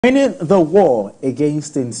Winning the war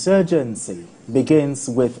against insurgency begins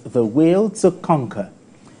with the will to conquer.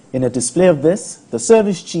 In a display of this, the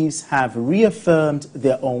service chiefs have reaffirmed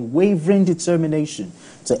their unwavering determination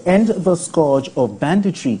to end the scourge of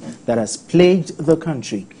banditry that has plagued the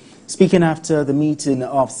country. Speaking after the meeting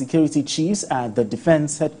of security chiefs at the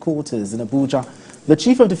defense headquarters in Abuja, the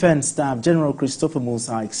Chief of Defense Staff, General Christopher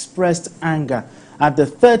Musa, expressed anger at the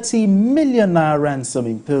 30 million naira ransom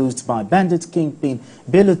imposed by bandit kingpin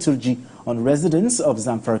Bello Turji on residents of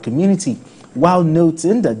Zamfara community. While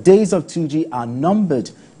noting that days of Turji are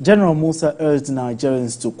numbered, General Musa urged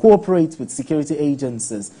Nigerians to cooperate with security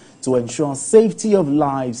agencies to ensure safety of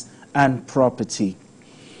lives and property.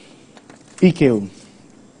 PKO,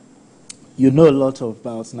 you know a lot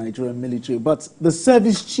about Nigerian military, but the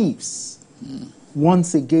service chiefs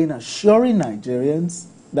once again assuring Nigerians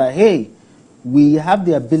that, hey, we have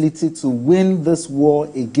the ability to win this war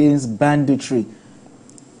against banditry.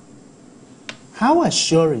 How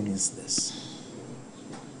assuring is this?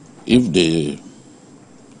 If they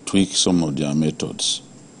tweak some of their methods,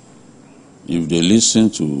 if they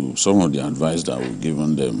listen to some of the advice that we've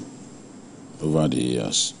given them over the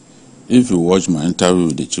years, if you watch my interview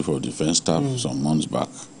with the Chief of Defense Staff some months back,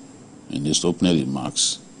 in his opening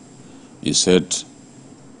remarks, he said,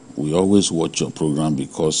 we always watch your program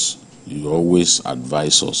because you always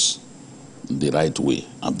advise us the right way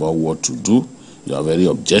about what to do. You are very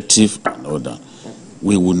objective and all that.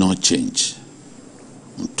 We will not change.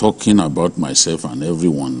 I'm talking about myself and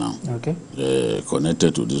everyone now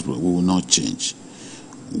connected to this program. We will not change.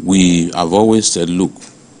 We have always said, look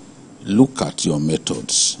at your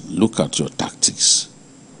methods, look at your tactics.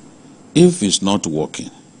 If it's not working,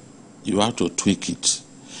 you have to tweak it.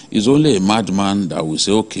 It's only a madman that will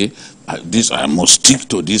say, okay, I must stick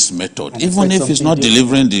to this method, and even if it's not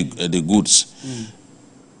delivering the goods.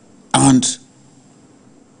 And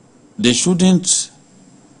they shouldn't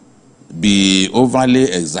be overly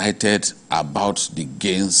excited about the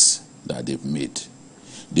gains that they've made.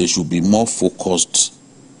 They should be more focused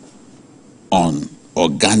on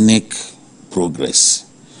organic progress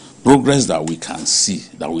that we can see,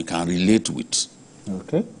 that we can relate with.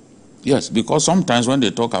 Okay. Yes, because sometimes when they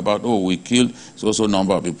talk about, oh, we killed so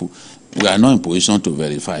number of people, we are not in position to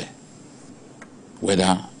verify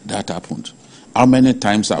whether that happened. How many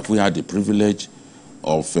times have we had the privilege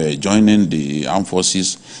of joining the armed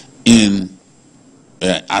forces in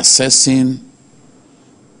assessing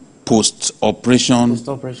post-operation,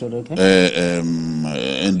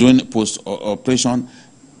 and doing post-operation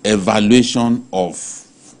evaluation of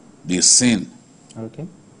the scene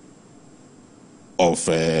of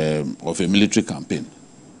a military campaign?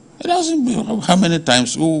 It doesn't mean how many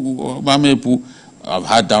times, how many people have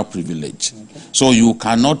had that privilege. So you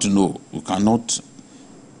cannot know, you cannot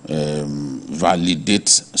validate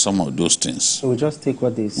some of those things. So we just take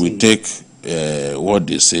what they say. We take what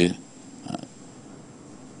they say.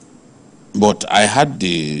 But I had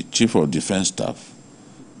the Chief of Defense Staff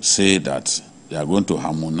say that they are going to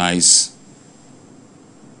harmonize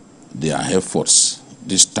their efforts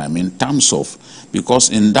this time in terms of, because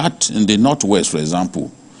in the Northwest, for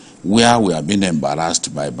example, where we are being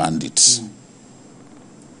embarrassed by bandits,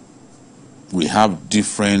 we have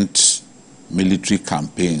different military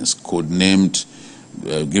campaigns, codenamed,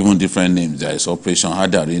 given different names. There is Operation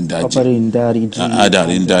Hadarindaji,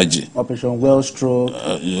 Operation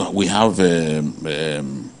Wellstroke. We have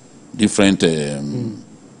different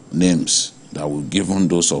names that we've given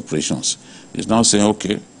those operations. It's now saying,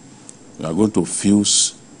 okay, we are going to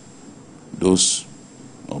fuse those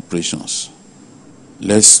operations.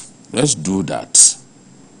 Let's do that.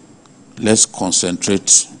 Let's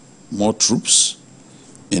concentrate more troops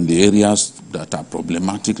in the areas that are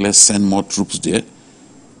problematic. Let's send more troops there.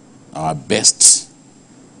 Our best,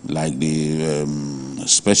 like the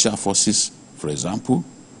special forces, for example.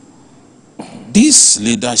 This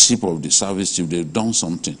leadership of the service chief, they've done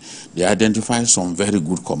something. They identified some very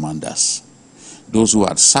good commanders. Those who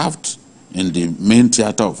had served in the main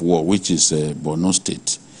theater of war, which is Borno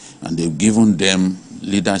State, and they've given them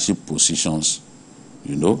leadership positions.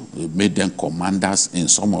 You know, they've made them commanders in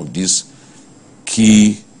some of these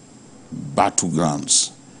key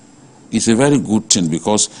battlegrounds. It's a very good thing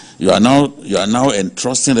because you are now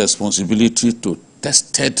entrusting responsibility to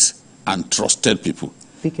tested and trusted people.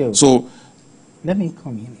 So let me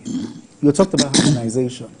come in here. You talked about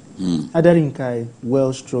harmonization. Hadarinkai,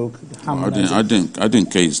 Wellstroke, harmonization. I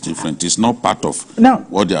think is different. It's not part of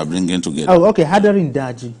what they are bringing together. Oh, okay.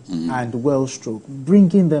 Hadarindaji and Wellstroke,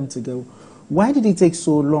 bringing them together. Why did it take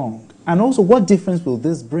so long? And also, what difference will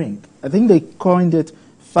this bring? I think they coined it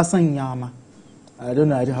Fasanyama. I don't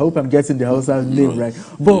know. I hope I'm getting the Hausa name right.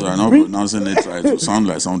 But you are not pronouncing it right. It sounds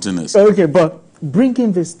like something else. Okay, but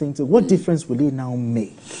bringing this thing to what difference will it now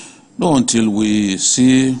make? No, until we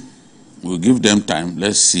see, we'll give them time.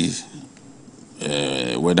 Let's see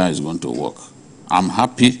whether it's going to work. I'm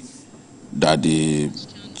happy that the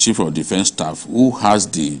Chief of Defense Staff, who has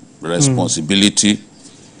the responsibility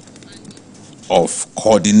of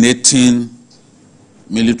coordinating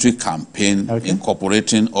military campaign,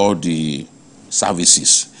 incorporating all the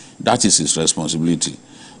services, that is his responsibility.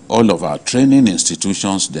 All of our training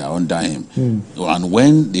institutions, they are under him. And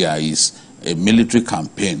when there is a military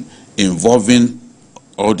campaign involving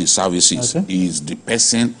all the services, he is the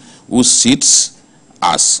person who sits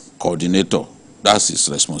as coordinator. That's his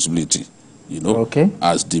responsibility, you know,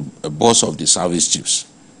 as the boss of the service chiefs.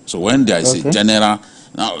 So when there is a general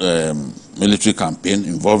military campaign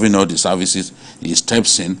involving all the services, he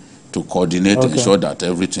steps in to coordinate, ensure that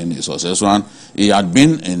everything is successful. And he had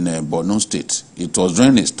been in Borno State. It was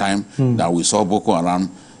during his time that we saw Boko Haram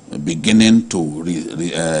beginning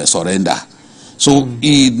to surrender. So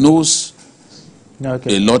he knows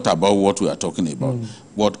a lot about what we are talking about.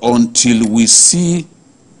 But until we see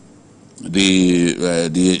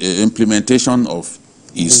the implementation of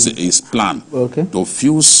his plan to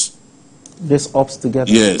fuse these ops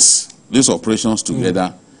together, these operations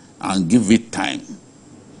together, and give it time,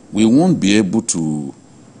 we won't be able to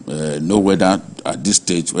know whether at this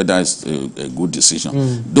stage whether it's a good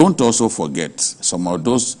decision. Don't also forget some of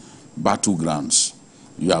those battlegrounds.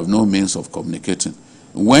 You have no means of communicating.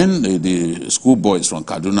 When the schoolboys from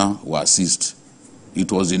Kaduna were seized,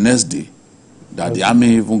 it was the next day that the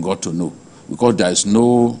army even got to know, because there is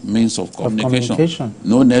no means of communication,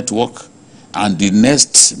 no network, and the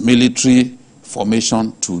next military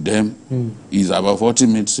formation to them is about 40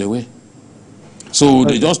 minutes away. So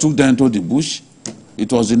they just took them to the bush.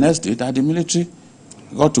 It was the next day that the military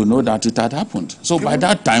got to know that it had happened. So by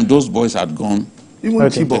that time, those boys had gone. Even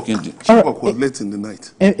Chibok was late in the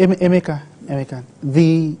night. Emeka,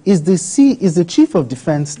 is the Chief of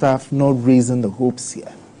Defense Staff not raising the hopes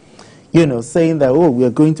here? You know, saying that, oh, we are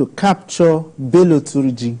going to capture Bello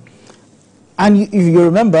Turji. And if you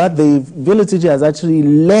remember, the Bello Turji has actually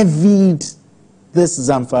levied this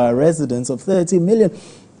Zamfara residents of 30 million.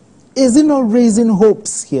 Is he not raising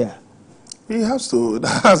hopes here? He has to.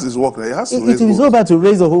 That's his work. He has to. It is over to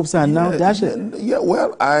raise the hopes, and now dash it. Yeah.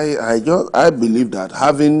 Well, I believe that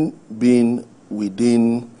having been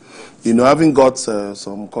within, you know, having got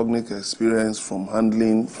some cognitive experience from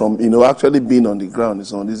handling, actually being on the ground in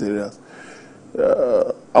some of these areas,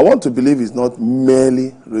 I want to believe it's not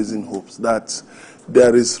merely raising hopes. That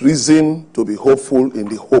there is reason to be hopeful in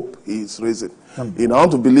the hope he is raising. I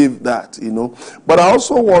want to believe that, But I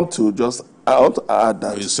also want to add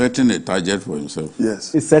that he's setting a target for himself.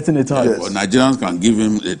 Yes. He's setting a target. Yes. Nigerians can give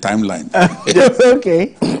him a timeline.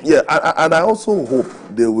 Okay. Yeah, and I also hope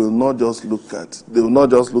they will not just look at the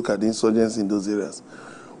insurgency in those areas,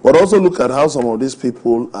 but also look at how some of these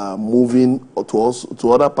people are moving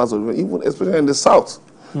to other parts of the world, even especially in the south,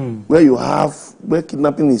 where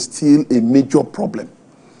kidnapping is still a major problem.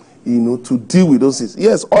 To deal with those things.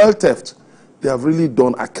 Yes, oil theft. They have really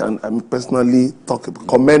done. I personally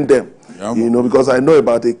commend them, because I know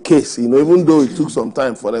about a case, even though it took some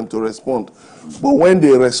time for them to respond. But when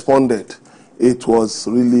they responded, it was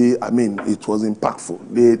really, it was impactful.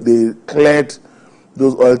 They cleared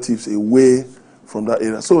those oil thieves away from that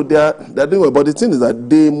area. So they're doing well. But the thing is that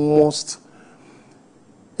they must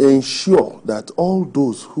ensure that all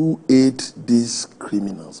those who aid these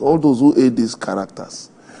criminals, all those who aid these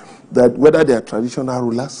characters, that whether they are traditional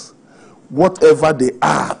rulers, whatever they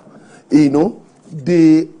are,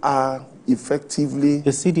 they are effectively...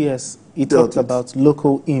 The CDS, he talked about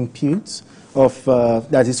local imputes of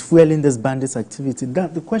that is fueling this bandits' activity.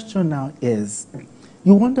 The question now is,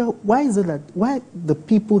 you wonder, why the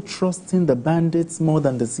people trusting the bandits more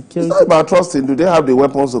than the security? It's not about trusting. Do they have the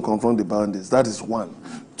weapons to confront the bandits? That is one.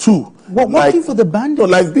 Two, working for the bandits, no,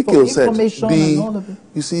 like Biko said, and all of it.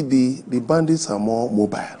 You see, the bandits are more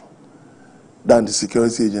mobile than the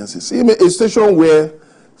security agencies. A station where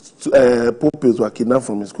pupils were kidnapped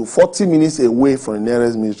from a school, 40 minutes away from the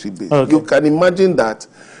nearest military base. You can imagine that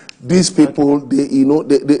these people,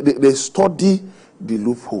 they study the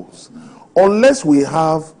loopholes. Unless we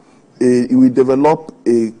have we develop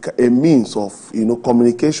a means of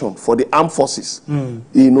communication for the armed forces,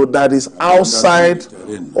 that is outside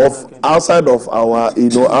of our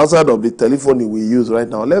outside of the telephony we use right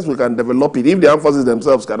now. Unless we can develop it, if the armed forces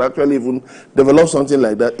themselves can actually even develop something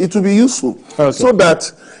like that, it will be useful, so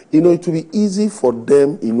that it will be easy for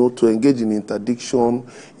them to engage in interdiction,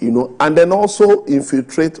 and then also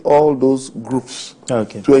infiltrate all those groups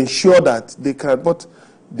to ensure that they can. But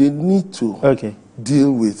they need to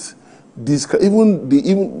deal with this,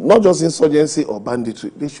 even not just insurgency or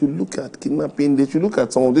banditry. They should look at kidnapping. They should look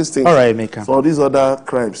at some of these things. All right, Emeka. Some of these other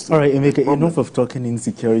crimes too. All right, Emeka, enough of talking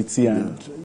insecurity and